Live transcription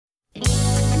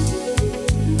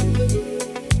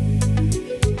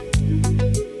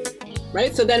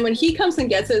right? So then when he comes and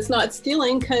gets it, it's not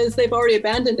stealing because they've already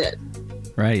abandoned it.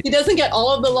 Right. He doesn't get all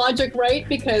of the logic right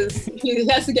because he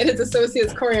has to get his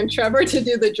associates Corey and Trevor to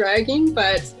do the dragging,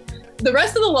 but the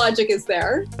rest of the logic is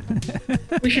there.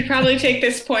 We should probably take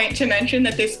this point to mention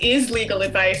that this is legal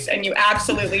advice and you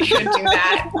absolutely should do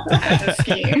that as a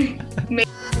scheme.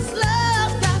 What's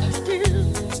love got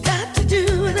to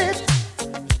do with it?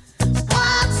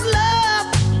 What's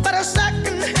love but a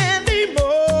second-hand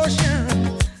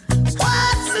emotion?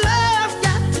 What's love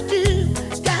got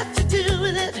to do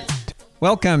with it?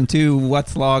 Welcome to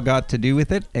What's Law Got to Do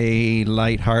With It, a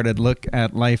lighthearted look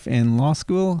at life in law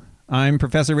school. I'm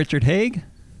Professor Richard Haig.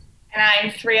 And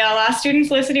I'm 3L Law student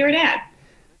Felicity Redan.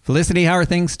 Felicity, how are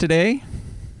things today?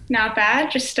 Not bad,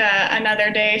 just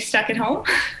another day stuck at home.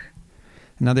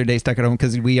 Another day stuck at home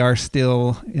because we are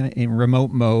still in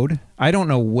remote mode. I don't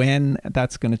know when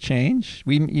that's going to change.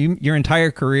 Your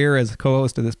entire career as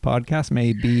co-host of this podcast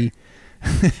may be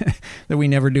that we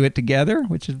never do it together,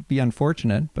 which would be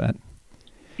unfortunate, but...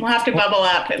 We'll have to bubble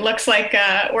up. It looks like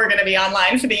we're going to be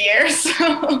online for the year,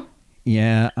 so...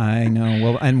 Yeah, I know.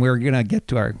 Well, and we're going to get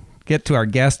to our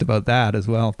guest about that as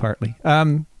well, partly.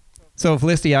 So,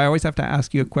 Felicity, I always have to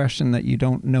ask you a question that you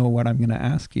don't know what I'm going to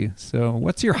ask you. So,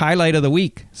 what's your highlight of the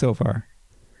week so far?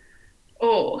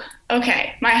 Oh,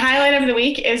 okay. My highlight of the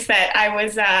week is that I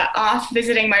was off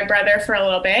visiting my brother for a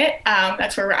little bit.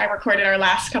 That's where I recorded our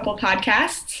last couple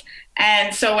podcasts.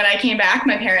 And so when I came back,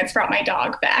 my parents brought my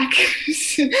dog back.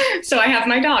 So I have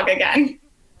my dog again.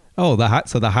 Oh,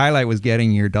 so the highlight was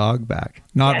getting your dog back,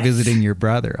 not Yes. visiting your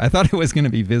brother. I thought it was going to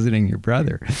be visiting your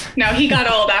brother. No, he got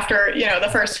old after, the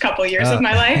first couple years of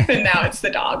my life, and now it's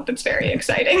the dog that's very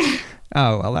exciting.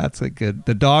 Oh, well, that's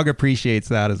the dog appreciates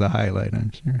that as a highlight,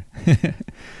 I'm sure.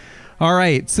 All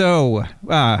right. So,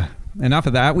 enough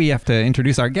of that. We have to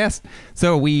introduce our guest.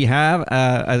 So we have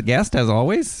a guest, as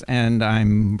always, and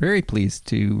I'm very pleased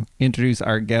to introduce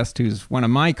our guest, who's one of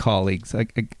my colleagues.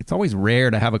 It's always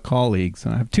rare to have a colleague, so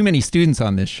I have too many students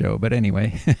on this show. But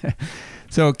anyway,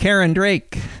 so Karen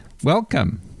Drake,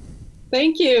 welcome.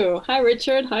 Thank you. Hi,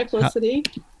 Richard. Hi, Felicity.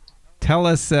 Tell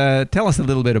us a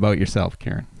little bit about yourself,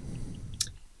 Karen.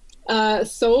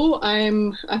 So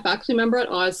I'm a faculty member at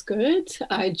Osgoode.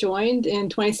 I joined in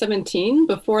 2017.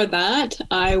 Before that,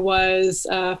 I was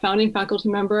a founding faculty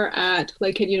member at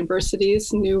Lakehead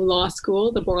University's new law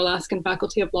school, the Boer-Alaskan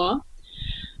Faculty of Law.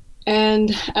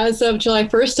 And as of July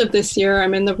 1st of this year,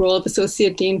 I'm in the role of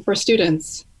Associate Dean for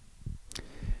Students.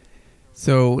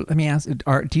 So let me ask,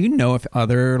 do you know if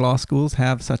other law schools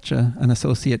have such an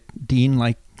associate dean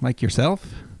like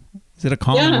yourself? Is it a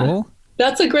common role?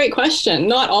 That's a great question.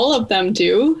 Not all of them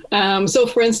do. So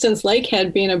for instance,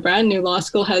 Lakehead, being a brand new law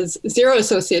school, has 0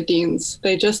 associate deans.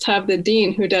 They just have the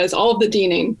dean who does all of the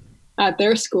deaning at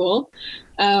their school.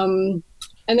 And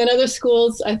then other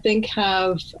schools, I think,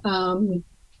 have,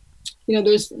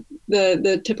 there's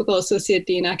the typical associate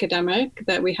dean academic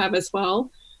that we have as well.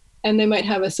 And they might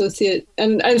have associate,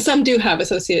 and some do have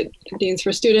associate deans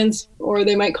for students, or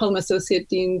they might call them associate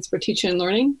deans for teaching and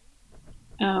learning.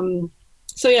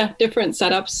 So yeah, different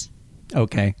setups.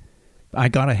 Okay. I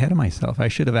got ahead of myself. I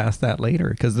should have asked that later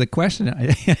because the question,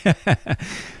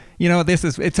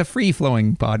 it's a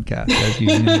free-flowing podcast, as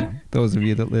you know, those of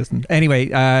you that listen. Anyway,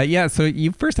 so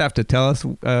you first have to tell us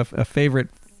a favorite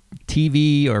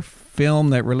TV or film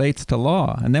that relates to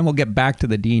law, and then we'll get back to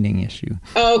the deaning issue.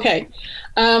 Oh, okay.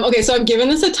 So I've given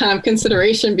this a ton of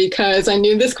consideration because I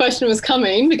knew this question was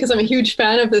coming because I'm a huge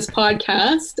fan of this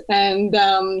podcast, and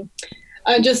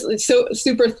I'm just so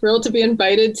super thrilled to be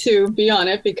invited to be on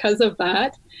it because of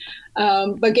that.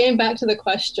 But getting back to the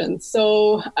question,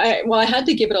 so I had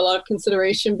to give it a lot of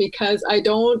consideration because I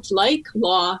don't like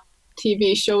law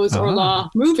TV shows or law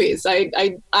movies.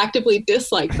 I actively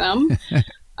dislike them.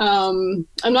 I'm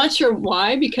not sure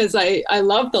why, because I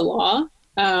love the law,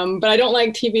 but I don't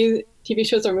like TV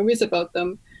shows or movies about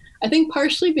them. I think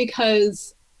partially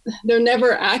because they're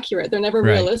never accurate, they're never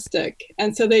realistic,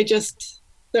 and so they just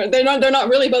they're not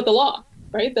really about the law,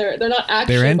 right? They're not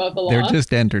actually about the law. They're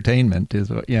just entertainment, is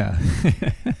what. Yeah.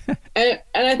 and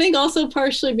I think also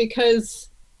partially because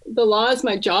the law is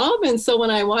my job, and so when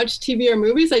I watch TV or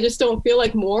movies, I just don't feel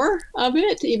like more of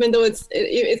it, even though it's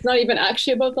not even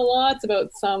actually about the law. It's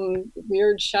about some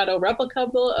weird shadow replica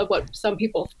of what some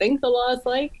people think the law is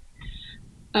like.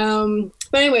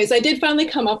 But anyways, I did finally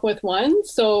come up with one.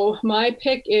 So my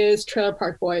pick is Trailer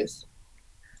Park Boys.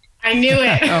 I knew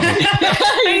it.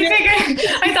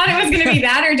 I thought it was going to be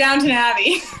that or Downton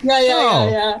Abbey.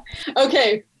 Yeah.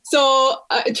 Okay. So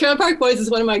Trailer Park Boys is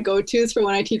one of my go-tos for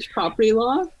when I teach property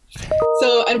law.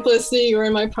 So, and Felicity, you were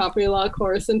in my property law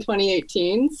course in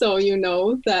 2018. So you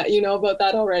know about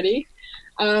that already.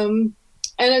 And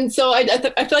then so I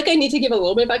feel like I need to give a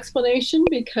little bit of explanation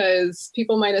because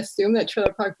people might assume that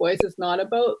Trailer Park Boys is not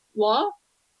about law,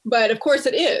 but of course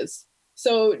it is.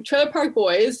 So Trailer Park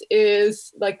Boys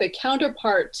is like the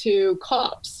counterpart to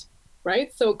Cops,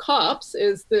 right? So Cops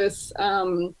is this,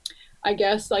 I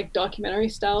guess, like documentary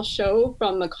style show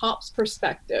from the cops'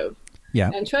 perspective. Yeah.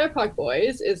 And Trailer Park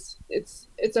Boys it's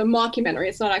a mockumentary.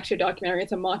 It's not actually a documentary.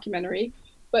 It's a mockumentary,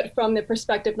 but from the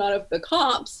perspective not of the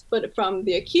cops, but from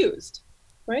the accused,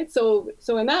 right? So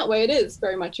in that way, it is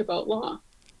very much about law.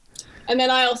 And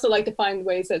then I also like to find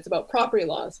ways that it's about property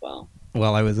law as well.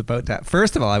 Well, I was about to.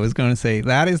 First of all, I was going to say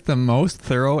that is the most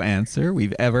thorough answer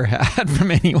we've ever had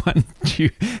from anyone.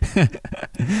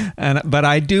 But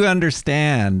I do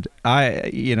understand.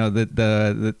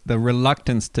 The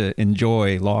reluctance to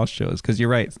enjoy law shows, because you're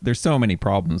right. There's so many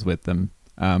problems with them.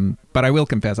 But I will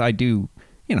confess, I do.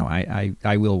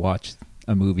 I will watch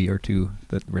a movie or two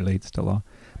that relates to law.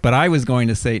 But I was going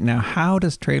to say, now, how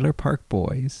does Trailer Park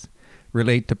Boys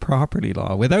relate to property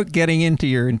law without getting into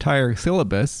your entire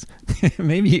syllabus?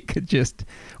 Maybe you could just,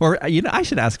 or I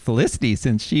should ask Felicity,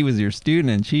 since she was your student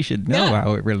and she should know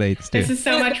how it relates to. This is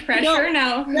so much pressure.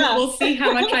 Now we'll see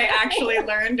how much I actually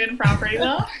learned in property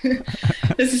law.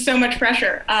 This is so much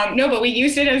pressure. No, but we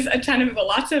used it as a ton of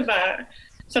lots of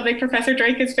something Professor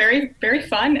Drake is very, very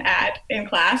fun at in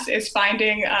class is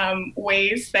finding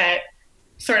ways that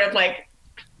sort of like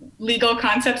legal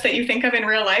concepts that you think of in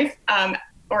real life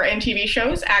or in TV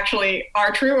shows actually are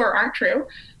true or aren't true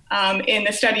in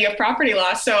the study of property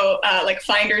law. So like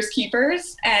finders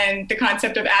keepers and the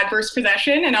concept of adverse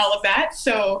possession and all of that.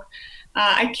 So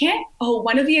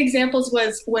one of the examples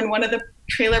was when one of the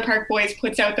Trailer Park Boys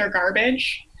puts out their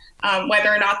garbage,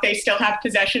 whether or not they still have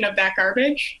possession of that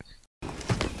garbage.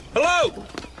 Hello!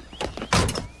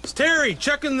 It's Terry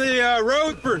checking the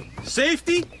road for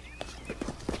safety.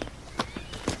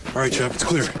 All right, Jeff, it's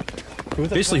clear.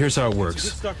 Basically, here's how it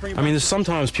works. I mean,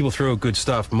 sometimes people throw out good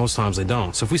stuff, but most times they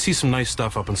don't. So if we see some nice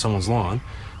stuff up on someone's lawn,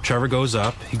 Trevor goes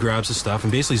up, he grabs the stuff,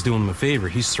 and basically he's doing them a favor.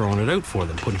 He's throwing it out for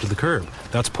them, putting it to the curb.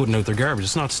 That's putting out their garbage.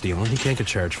 It's not stealing. He can't get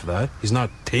charged for that. He's not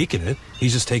taking it.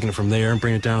 He's just taking it from there and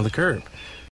bringing it down to the curb.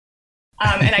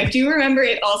 And I do remember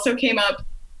it also came up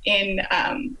in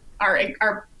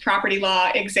our property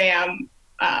law exam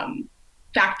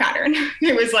fact pattern.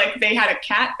 It was like they had a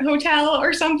cat hotel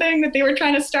or something that they were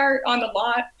trying to start on the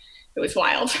lot. It was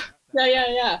wild.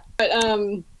 Yeah. But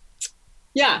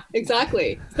yeah,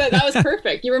 exactly. That was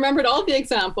perfect. You remembered all the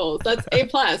examples. That's A+.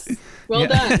 Well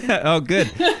done. Oh, good.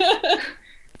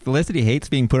 Felicity hates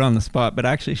being put on the spot, but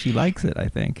actually she likes it, I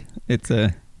think. It's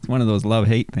one of those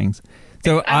love-hate things.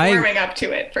 So I'm warming up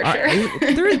to it for sure.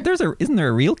 Isn't there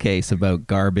a real case about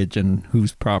garbage and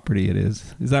whose property it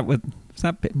is?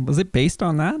 Was it based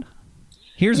on that?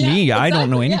 Here's me. Exactly, I don't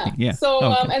know anything. Yeah. So,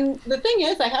 and the thing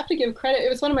is, I have to give credit. It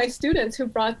was one of my students who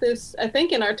brought this, I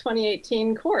think in our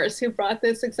 2018 course, who brought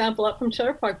this example up from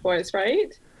Trailer Park Boys,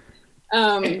 right?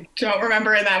 I don't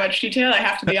remember in that much detail. I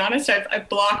have to be honest. I've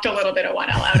blocked a little bit of 1L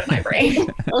out of my brain.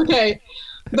 Okay.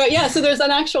 But yeah, so there's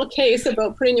an actual case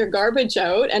about putting your garbage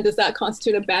out, and does that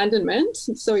constitute abandonment?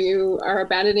 So you are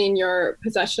abandoning your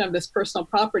possession of this personal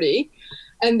property.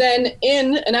 And then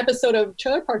in an episode of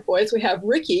Trailer Park Boys, we have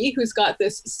Ricky, who's got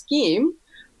this scheme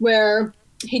where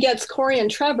he gets Corey and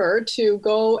Trevor to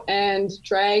go and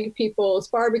drag people's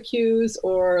barbecues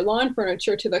or lawn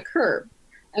furniture to the curb.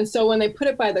 And so when they put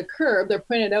it by the curb, they're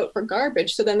putting it out for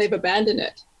garbage. So then they've abandoned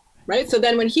it, right? So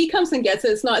then when he comes and gets it,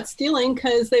 it's not stealing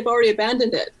because they've already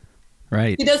abandoned it.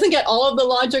 Right. He doesn't get all of the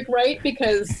logic right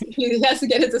because he has to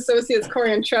get his associates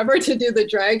Corey and Trevor to do the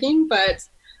dragging, but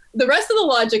the rest of the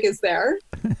logic is there.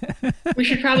 We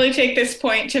should probably take this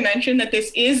point to mention that this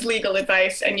is legal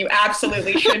advice and you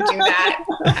absolutely should do that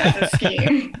as a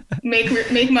scheme.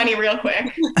 Make money real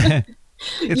quick.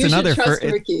 It's you another should trust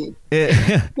Ricky.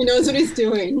 He knows what he's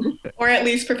doing. Or at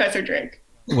least Professor Drake.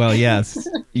 Well, yes.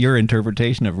 Your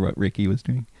interpretation of what Ricky was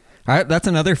doing. All right, that's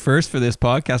another first for this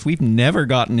podcast. We've never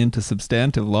gotten into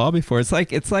substantive law before. It's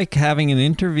like having an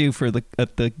interview for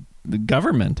the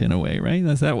government in a way, right?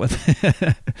 Is that what?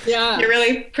 Yeah. You're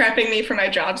really prepping me for my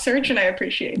job search, and I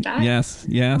appreciate that.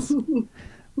 Yes.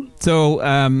 So,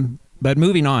 but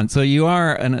moving on. So you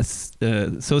are an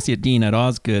associate dean at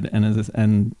Osgoode,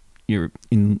 and you're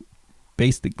in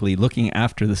basically looking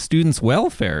after the students'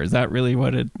 welfare. Is that really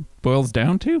what it boils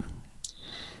down to?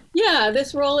 Yeah,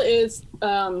 this role is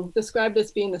described as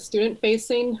being the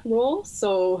student-facing role.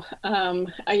 So,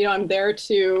 I'm there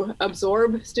to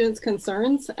absorb students'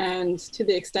 concerns and, to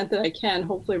the extent that I can,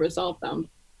 hopefully resolve them.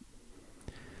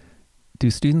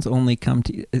 Do students only come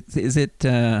to you? Is it?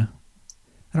 I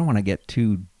don't want to get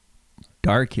too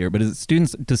dark here, but do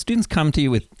students come to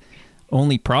you with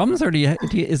only problems, or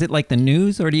is it like the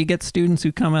news, or do you get students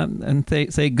who come up and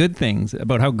say good things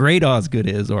about how great Osgoode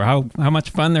is, or how much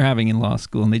fun they're having in law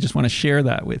school, and they just want to share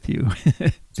that with you?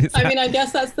 I mean, I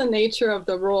guess that's the nature of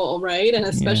the role, right? And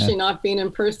especially not being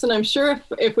in person. I'm sure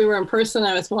if we were in person,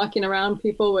 I was walking around,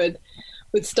 people would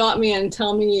stop me and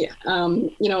tell me,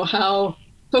 how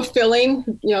fulfilling,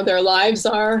 their lives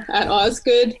are at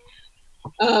Osgoode.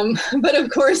 But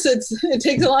of course, it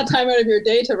takes a lot of time out of your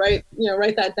day to write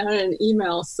that down in an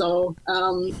email. So,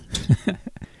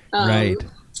 right.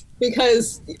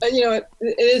 Because,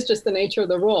 it is just the nature of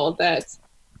the role that,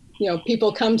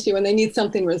 people come to you and they need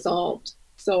something resolved.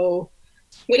 So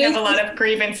we have a lot of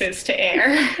grievances to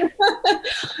air.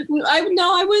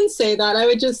 I wouldn't say that. I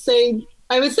would say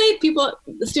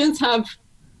the students have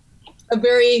a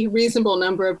very reasonable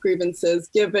number of grievances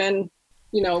given,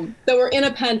 that we're in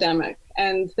a pandemic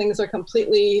and things are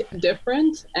completely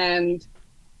different. And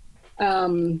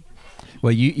you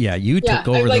took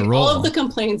over the role. All of the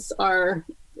complaints or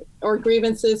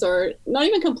grievances, or not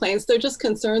even complaints, they're just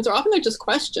concerns, or often they're just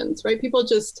questions, right? People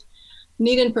just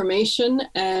need information,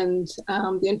 and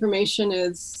the information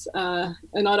is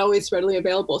not always readily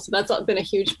available. So that's been a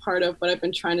huge part of what I've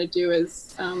been trying to do,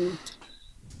 is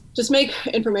just make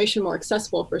information more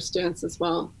accessible for students as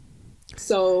well.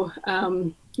 So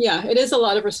it is a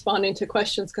lot of responding to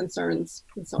questions, concerns,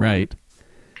 and so on. Right.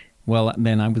 Well,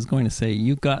 then I was going to say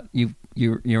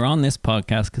you're on this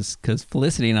podcast because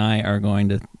Felicity and I are going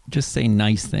to just say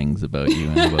nice things about you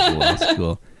and about the law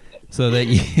school, so that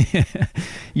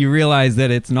you realize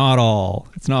that it's not all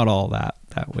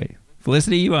that way.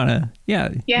 Felicity, you want to? Yeah,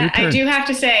 I do have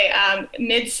to say,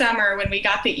 midsummer when we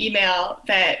got the email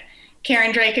that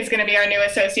Karen Drake is going to be our new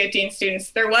Associate Dean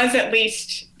students, there was, at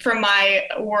least from my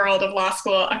world of law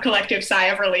school, a collective sigh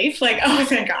of relief, like, oh,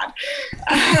 thank God.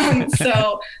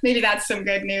 So maybe that's some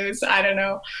good news. I don't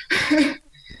know.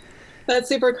 That's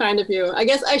super kind of you. I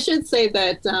guess I should say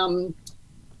that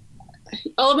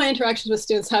all of my interactions with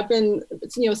students have been,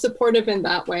 supportive in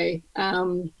that way.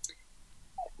 But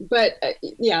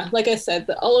like I said,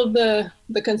 all of the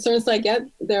concerns I get,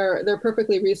 they're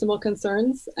perfectly reasonable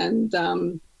concerns, and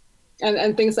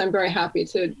things I'm very happy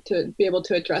to be able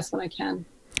to address when I can.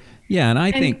 Yeah, and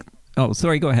I think. Oh,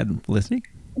 sorry. Go ahead, Felicity.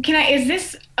 Is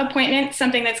this appointment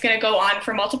something that's going to go on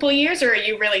for multiple years, or are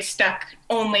you really stuck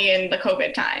only in the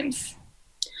COVID times?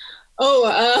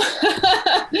 Oh,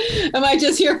 am I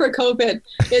just here for COVID?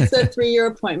 It's a 3-year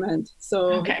appointment.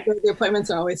 So the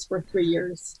appointments are always for 3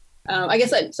 years. I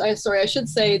guess I should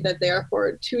say that they are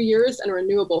for 2 years and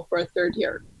renewable for a 3rd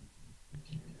year.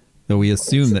 So we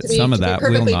assume that some of that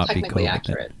will not be COVID.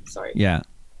 Accurate. Sorry. Yeah.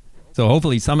 So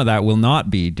hopefully some of that will not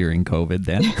be during COVID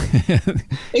then.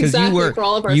 Exactly, for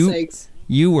all of our sakes.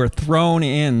 You were thrown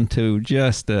into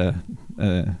just a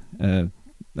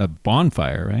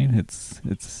bonfire, right? It's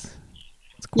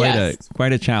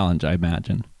quite a challenge, I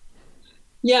imagine.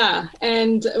 Yeah,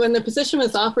 and when the position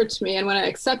was offered to me and when I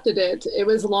accepted it, it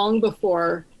was long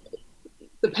before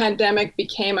the pandemic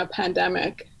became a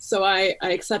pandemic. So I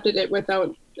accepted it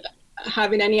without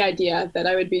having any idea that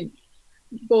I would be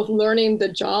both learning the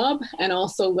job and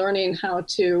also learning how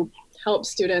to help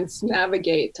students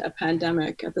navigate a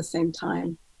pandemic at the same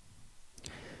time.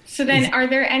 So then, are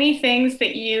there any things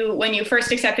that you, when you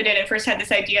first accepted it and first had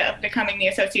this idea of becoming the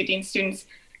Associate Dean students,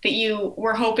 that you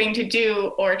were hoping to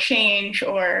do or change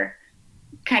or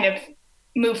kind of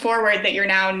move forward that you're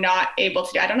now not able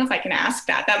to do? I don't know if I can ask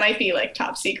that. That might be like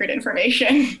top secret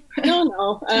information.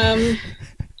 No.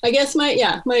 I guess my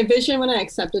vision when I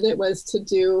accepted it was to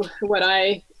do what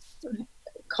I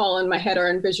call in my head, or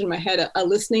envision in my head, a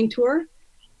listening tour.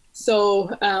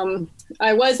 So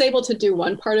I was able to do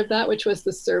one part of that, which was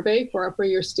the survey for upper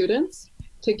year students,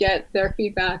 to get their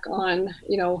feedback on,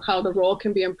 how the role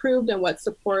can be improved and what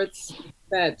supports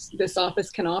that this office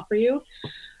can offer you.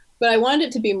 But I wanted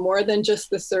it to be more than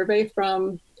just the survey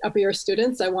from upper year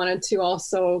students. I wanted to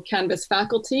also canvass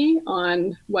faculty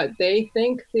on what they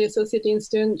think the Associate Dean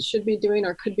students should be doing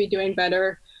or could be doing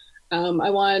better.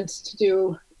 I wanted to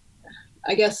do,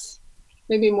 I guess,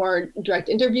 maybe more direct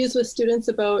interviews with students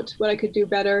about what I could do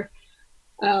better.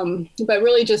 But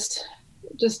really just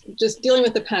dealing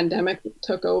with the pandemic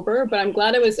took over. But I'm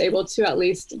glad I was able to at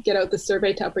least get out the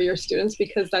survey to upper year students,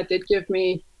 because that did give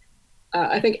me,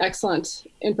 I think, excellent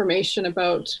information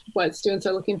about what students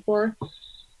are looking for.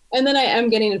 And then I am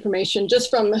getting information just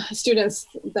from students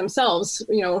themselves,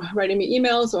 writing me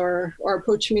emails or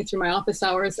approaching me through my office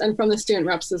hours, and from the student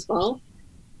reps as well.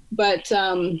 But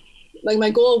my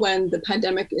goal when the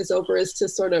pandemic is over is to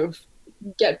sort of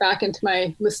get back into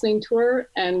my listening tour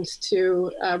and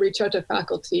to reach out to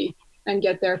faculty and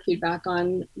get their feedback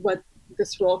on what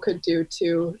this role could do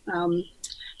to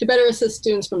better assist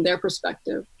students from their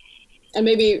perspective, and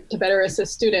maybe to better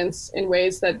assist students in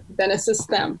ways that then assist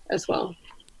them as well.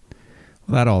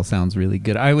 Well, that all sounds really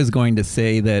good. I was going to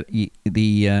say that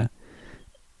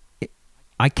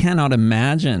I cannot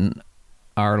imagine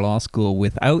our law school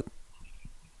without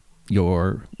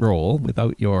your role,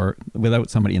 without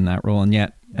somebody in that role. And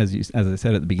yet, as I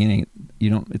said at the beginning,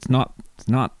 it's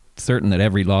not certain that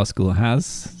every law school has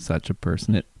such a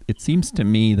person. It seems to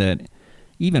me that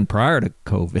even prior to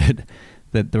COVID,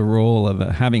 that the role of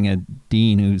having a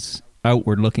dean who's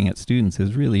outward looking at students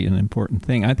is really an important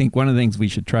thing. I think one of the things we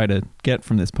should try to get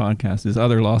from this podcast is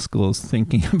other law schools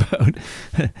thinking about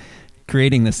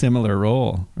creating the similar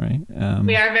role, right?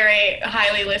 We are very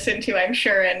highly listened to, I'm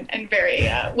sure, and very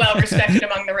well respected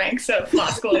among the ranks of law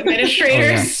school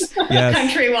administrators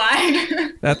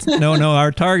countrywide. That's no.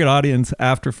 Our target audience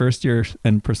after first year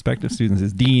and prospective students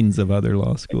is deans of other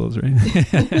law schools, right?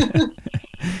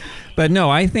 But no,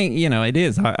 I think, it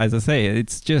is, as I say,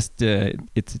 it's just,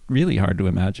 it's really hard to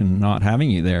imagine not having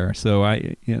you there. So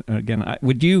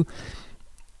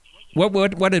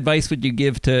what advice would you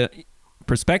give to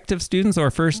prospective students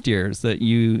or first years that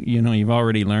you've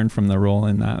already learned from the role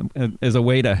in that as a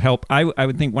way to help? I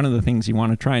would think one of the things you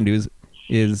want to try and do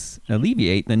is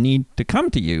alleviate the need to come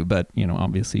to you, but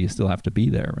obviously you still have to be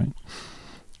there, right?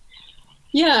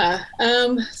 Yeah.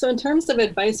 So in terms of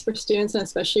advice for students, and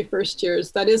especially first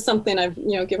years, that is something I've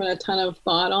given a ton of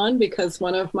thought on, because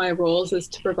one of my roles is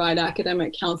to provide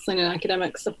academic counseling and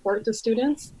academic support to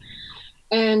students.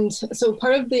 And so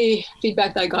part of the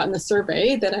feedback that I got in the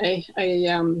survey that I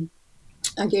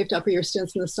gave to upper year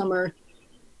students in the summer,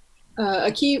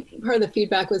 a key part of the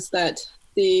feedback was that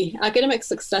the academic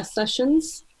success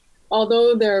sessions,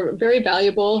 although they're very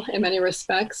valuable in many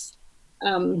respects,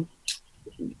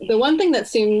 the one thing that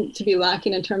seemed to be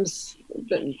lacking in terms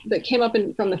that came up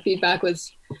from the feedback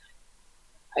was,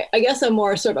 I guess, a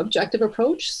more sort of objective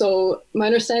approach. So my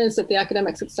understanding is that the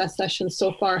academic success sessions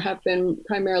so far have been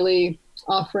primarily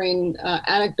offering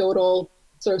anecdotal,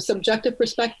 sort of subjective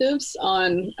perspectives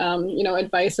on,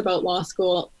 advice about law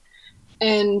school.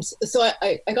 And so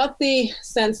I got the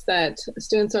sense that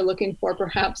students are looking for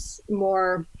perhaps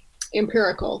more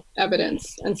empirical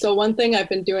evidence. And so one thing I've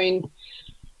been doing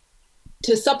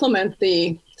to supplement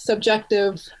the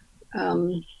subjective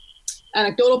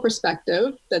anecdotal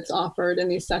perspective that's offered in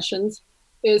these sessions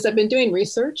is I've been doing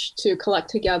research to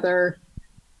collect together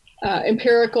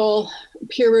empirical,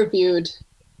 peer-reviewed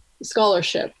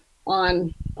scholarship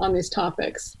on these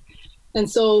topics. And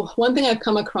so one thing I've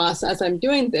come across as I'm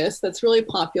doing this that's really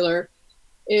popular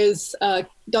is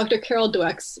Dr. Carol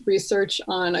Dweck's research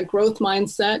on a growth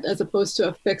mindset as opposed to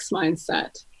a fixed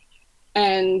mindset.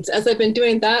 And as I've been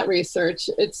doing that research,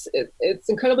 it's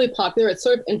incredibly popular. It's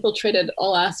sort of infiltrated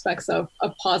all aspects of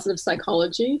positive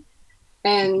psychology.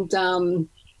 And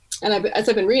as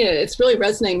I've been reading it, it's really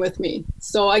resonating with me.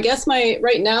 So I guess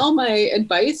right now my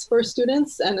advice for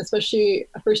students, and especially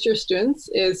first year students,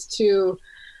 is to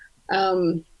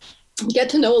get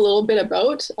to know a little bit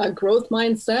about a growth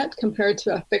mindset compared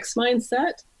to a fixed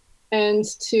mindset, and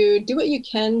to do what you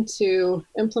can to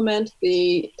implement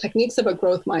the techniques of a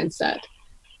growth mindset.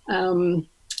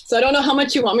 So I don't know how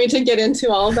much you want me to get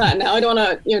into all of that now. I don't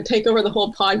want to take over the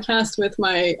whole podcast with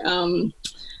my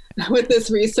with this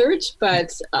research,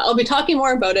 but I'll be talking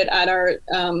more about it at our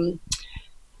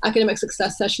academic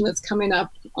success session that's coming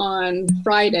up on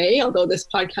Friday, although this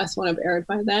podcast won't have aired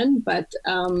by then, but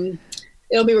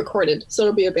it'll be recorded, so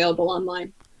it'll be available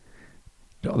online.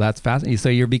 Oh, that's fascinating. So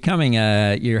you're becoming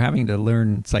you're having to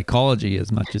learn psychology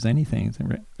as much as anything,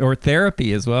 or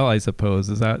therapy as well, I suppose.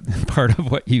 Is that part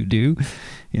of what you do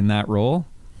in that role?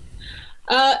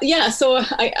 So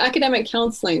academic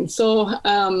counseling. So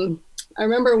I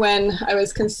remember when I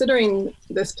was considering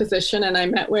this position, and I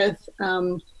met with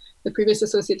the previous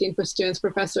Associate Dean for Students,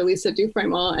 Professor Lisa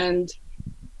Dufresnoy, and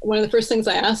one of the first things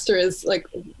I asked her is,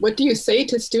 what do you say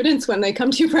to students when they come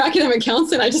to you for academic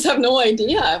counseling? I just have no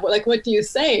idea. What do you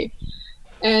say?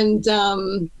 And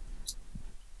so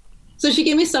she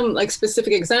gave me some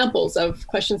specific examples of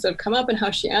questions that have come up and how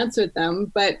she answered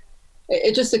them. But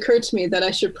it just occurred to me that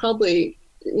I should probably,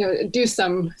 do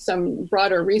some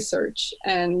broader research.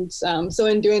 And so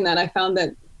in doing that, I found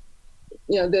that,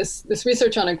 this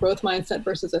research on a growth mindset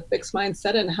versus a fixed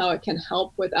mindset and how it can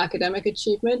help with academic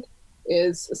achievement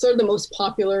is sort of the most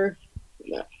popular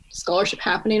scholarship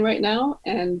happening right now,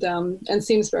 and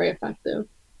seems very effective.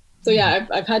 So yeah,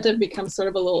 I've had to become sort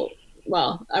of a little,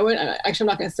 I'm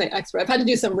not going to say expert. I've had to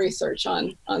do some research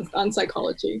on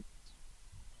psychology.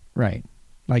 Right.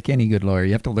 Like any good lawyer,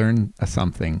 you have to learn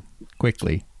something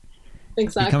quickly.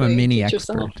 Exactly. Become a mini Teach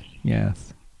expert. yourself.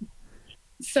 Yes.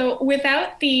 So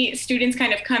without the students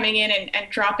kind of coming in and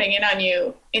dropping in on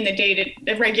you in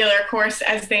the regular course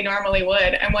as they normally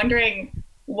would, I'm wondering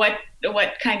what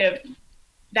kind of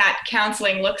that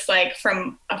counseling looks like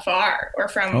from afar, or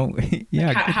from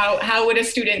how would a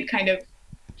student kind of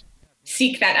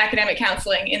seek that academic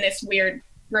counseling in this weird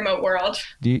remote world?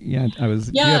 Do you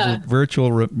have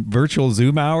virtual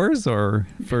Zoom hours or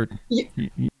for?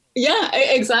 Yeah,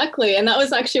 exactly. And that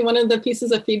was actually one of the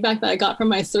pieces of feedback that I got from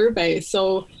my survey.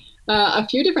 So a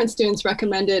few different students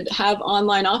recommended have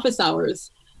online office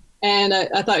hours. And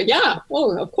I thought,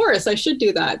 of course, I should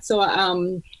do that. So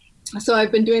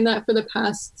I've been doing that for the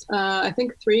past, I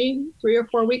think, three or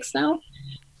 4 weeks now.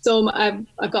 So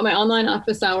I've got my online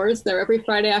office hours. They're every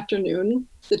Friday afternoon.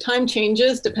 The time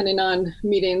changes depending on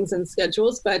meetings and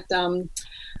schedules, but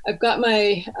I've got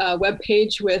my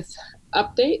webpage with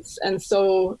updates. And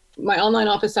so my online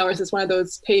office hours is one of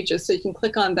those pages. So you can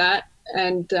click on that,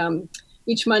 and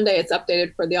each Monday it's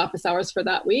updated for the office hours for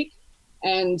that week.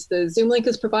 And the Zoom link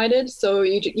is provided. So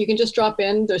you can just drop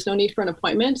in. There's no need for an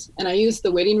appointment. And I use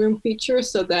the waiting room feature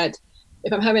so that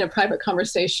if I'm having a private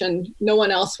conversation, no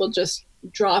one else will just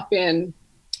drop in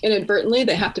inadvertently.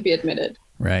 They have to be admitted.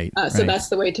 Right. So that's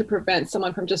the way to prevent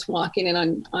someone from just walking in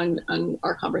on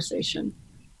our conversation.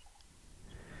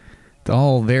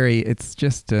 It's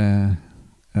just a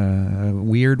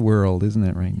weird world, isn't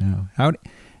it, right now? How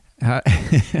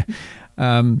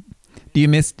do you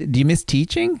miss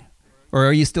teaching, or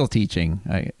are you still teaching?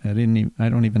 I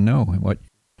don't even know what.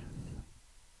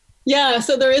 Yeah,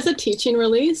 so there is a teaching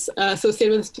release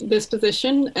associated with this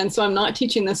position, and so I'm not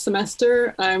teaching this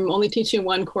semester. I'm only teaching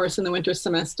one course in the winter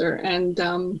semester, and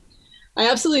I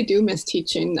absolutely do miss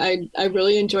teaching. I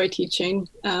really enjoy teaching.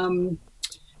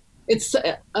 It's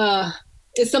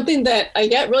something that I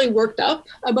get really worked up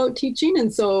about teaching,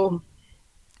 and so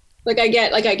I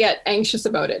get anxious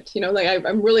about it.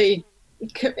 I'm really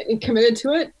committed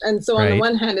to it, and so on the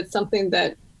one hand, it's something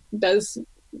that does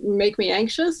make me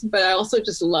anxious, but I also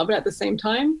just love it at the same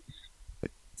time.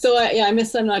 So I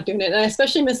miss I'm not doing it, and I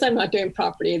especially miss I'm not doing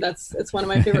property. It's one of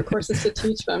my favorite courses to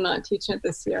teach, but I'm not teaching it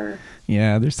this year.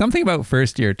 Yeah, there's something about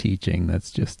first year teaching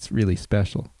that's just really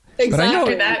special.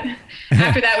 Exactly.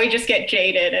 After that, we just get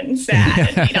jaded and sad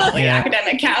and need all the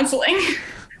academic counseling.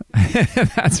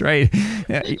 That's right.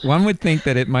 One would think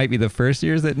that it might be the first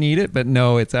years that need it, but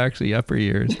no, it's actually upper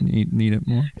years need it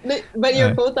more. But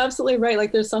you're both absolutely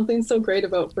right. There's something so great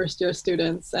about first year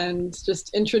students and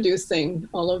just introducing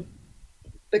all of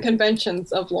the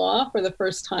conventions of law for the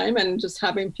first time and just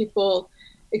having people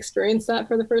experience that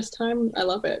for the first time. I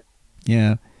love it.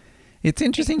 Yeah. It's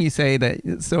interesting you say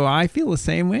that. So I feel the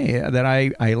same way, that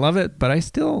I love it, but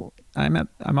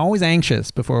I'm always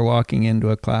anxious before walking into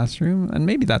a classroom, and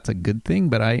maybe that's a good thing,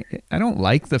 but I don't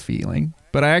like the feeling.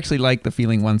 But I actually like the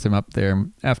feeling once I'm up there,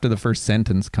 after the first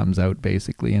sentence comes out,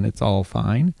 basically, and it's all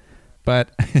fine.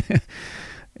 But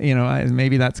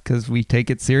maybe that's because we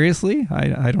take it seriously.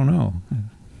 I don't know.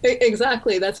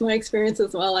 Exactly. That's my experience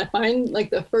as well. I find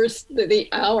the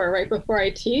hour right before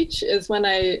I teach is when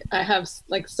I have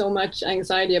so much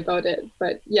anxiety about it.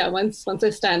 But yeah, once I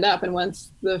stand up and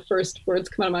once the first words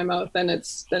come out of my mouth, then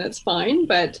it's fine.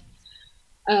 But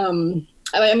I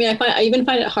even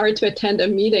find it hard to attend a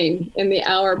meeting in the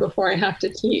hour before I have to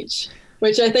teach,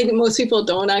 which I think most people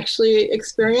don't actually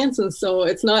experience. And so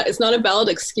it's not a valid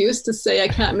excuse to say I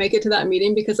can't make it to that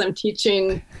meeting because I'm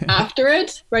teaching after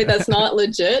it, right? That's not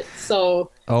legit. So.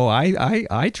 Oh,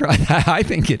 I try that. I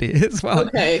think it is. Well,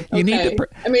 okay. You need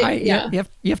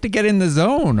to, you have to get in the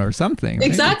zone or something. Right?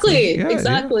 Exactly.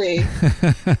 Exactly.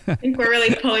 I think we're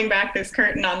really pulling back this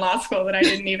curtain on law school that I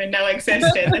didn't even know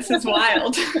existed. This is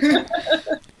wild.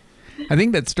 I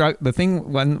think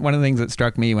one of the things that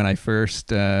struck me when I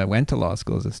first went to law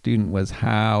school as a student was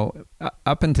how,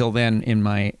 up until then in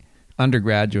my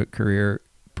undergraduate career,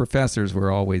 professors were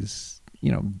always,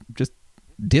 just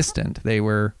distant. They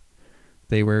were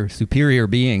superior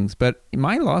beings. But in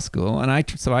my law school, and I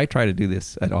try to do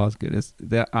this at Osgoode, is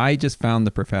that I just found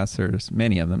the professors,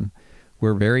 many of them,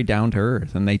 were very down to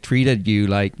earth, and they treated you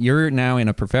like you're now in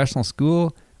a professional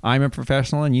school. I'm a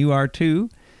professional, and you are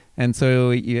too. And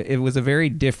so it was a very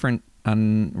different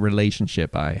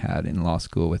relationship I had in law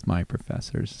school with my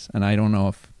professors. And I don't know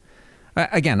if,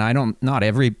 again, not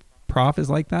every prof is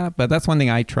like that, but that's one thing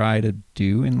I try to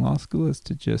do in law school is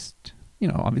to just,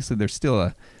 obviously there's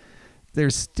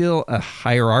still a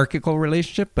hierarchical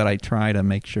relationship, but I try to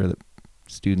make sure that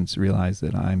students realize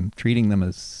that I'm treating them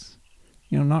as,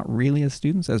 not really as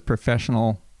students, as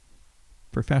professionals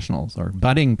or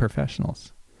budding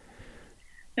professionals.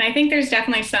 And I think there's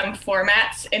definitely some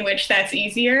formats in which that's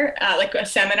easier, like a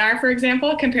seminar, for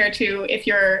example, compared to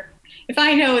if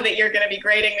I know that you're going to be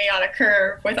grading me on a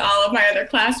curve with all of my other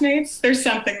classmates, there's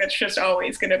something that's just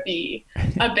always going to be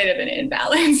a bit of an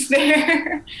imbalance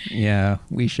there. Yeah,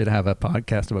 we should have a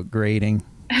podcast about grading.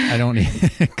 I don't,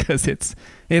 because it's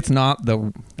not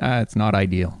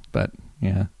ideal, but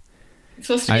yeah. It's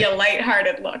supposed to be a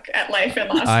lighthearted look at life in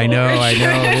law school. I know.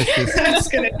 It's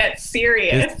going to get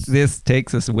serious. This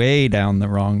takes us way down the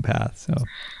wrong path. So,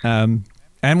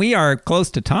 and we are close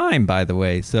to time, by the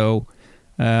way. So,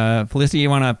 Felicity,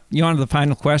 you want the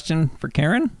final question for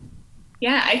Karen?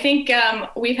 Yeah, I think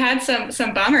we've had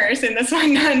some bummers in this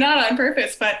one, not on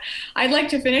purpose, but I'd like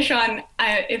to finish on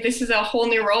if this is a whole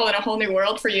new role and a whole new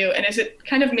world for you, and has it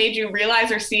kind of made you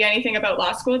realize or see anything about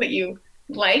law school that you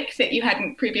like that you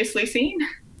hadn't previously seen?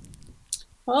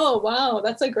 Oh, wow.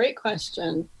 That's a great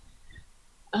question.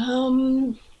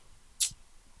 What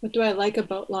do I like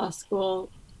about law school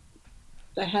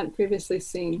that I hadn't previously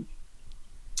seen?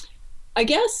 I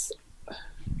guess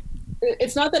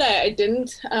it's not that I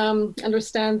didn't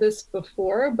understand this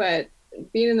before, but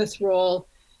being in this role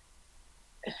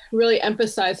really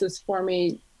emphasizes for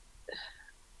me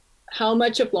how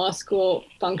much of law school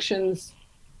functions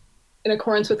in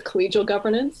accordance with collegial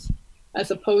governance,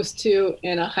 as opposed to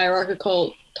in a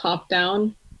hierarchical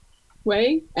top-down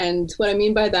way. And what I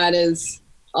mean by that is,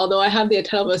 although I have the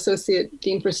title of Associate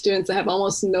Dean for Students, I have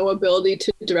almost no ability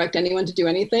to direct anyone to do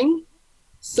anything.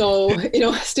 So,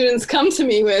 students come to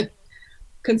me with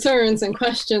concerns and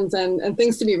questions and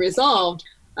things to be resolved.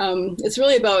 It's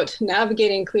really about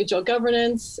navigating collegial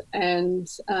governance and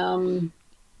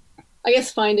I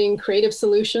guess finding creative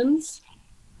solutions.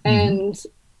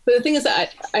 But the thing is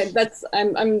that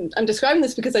I'm describing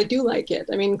this because I do like it.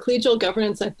 I mean, collegial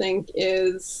governance, I think,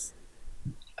 is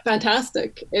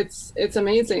fantastic. It's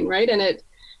amazing, right? And it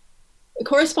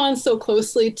corresponds so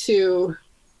closely to,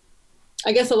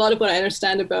 I guess, a lot of what I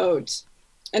understand about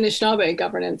Anishinaabe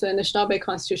governance and Anishinaabe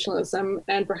constitutionalism,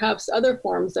 and perhaps other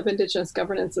forms of Indigenous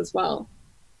governance as well.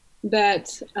 That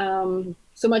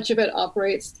so much of it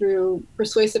operates through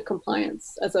persuasive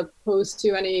compliance as opposed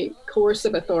to any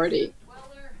coercive authority.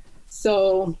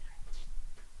 So,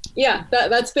 yeah,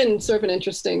 that's been sort of an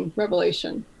interesting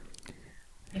revelation.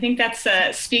 I think that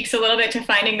speaks a little bit to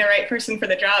finding the right person for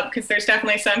the job, because there's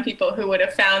definitely some people who would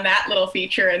have found that little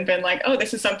feature and been like, oh,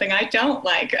 this is something I don't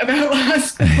like about law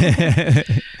school.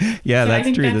 Yeah, so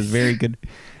that's true. That's very good.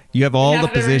 You have all the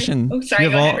position. Oh, sorry,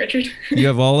 go ahead, Richard. You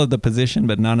have all of the position,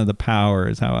 but none of the power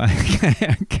is how I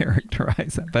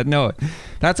characterize that. But no,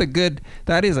 that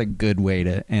is a good way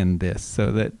to end this, so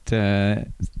that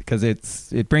because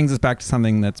it brings us back to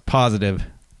something that's positive.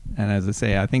 And as I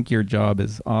say, I think your job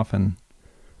is often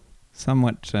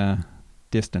somewhat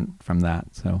distant from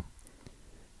that. So,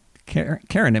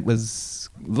 Karen, it was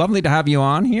lovely to have you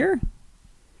on here,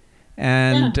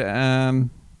 and. Yeah.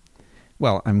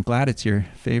 Well, I'm glad it's your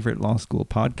favorite law school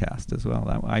podcast as well.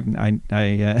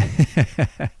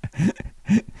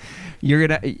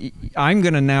 I'm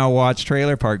gonna now watch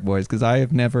Trailer Park Boys because I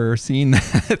have never seen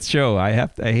that show. I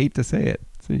hate to say it.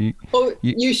 So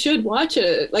you should watch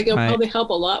it. Like, it'll probably help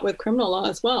a lot with criminal law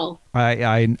as well.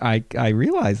 I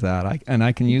realize that, and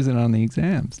I can use it on the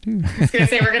exams too. I was gonna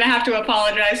say, we're gonna have to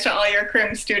apologize to all your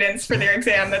crim students for their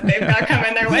exam that they've got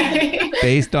coming their way.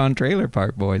 Based on Trailer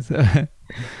Park Boys.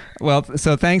 Well,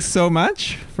 so thanks so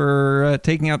much for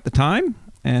taking out the time,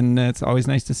 and it's always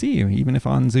nice to see you, even if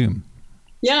on Zoom.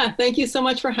 Yeah, thank you so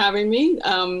much for having me.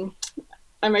 I'm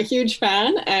a huge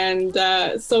fan, and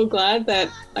so glad that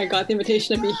I got the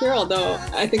invitation to be here, although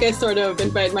I think I sort of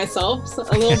invited myself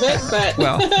a little bit, but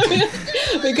well,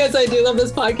 because I do love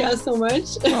this podcast so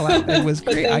much. Well, it was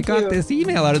great. I got this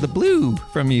email out of the blue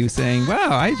from you saying, wow,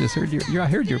 I just heard I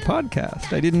heard your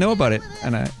podcast. I didn't know about it,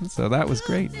 and so that was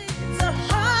great.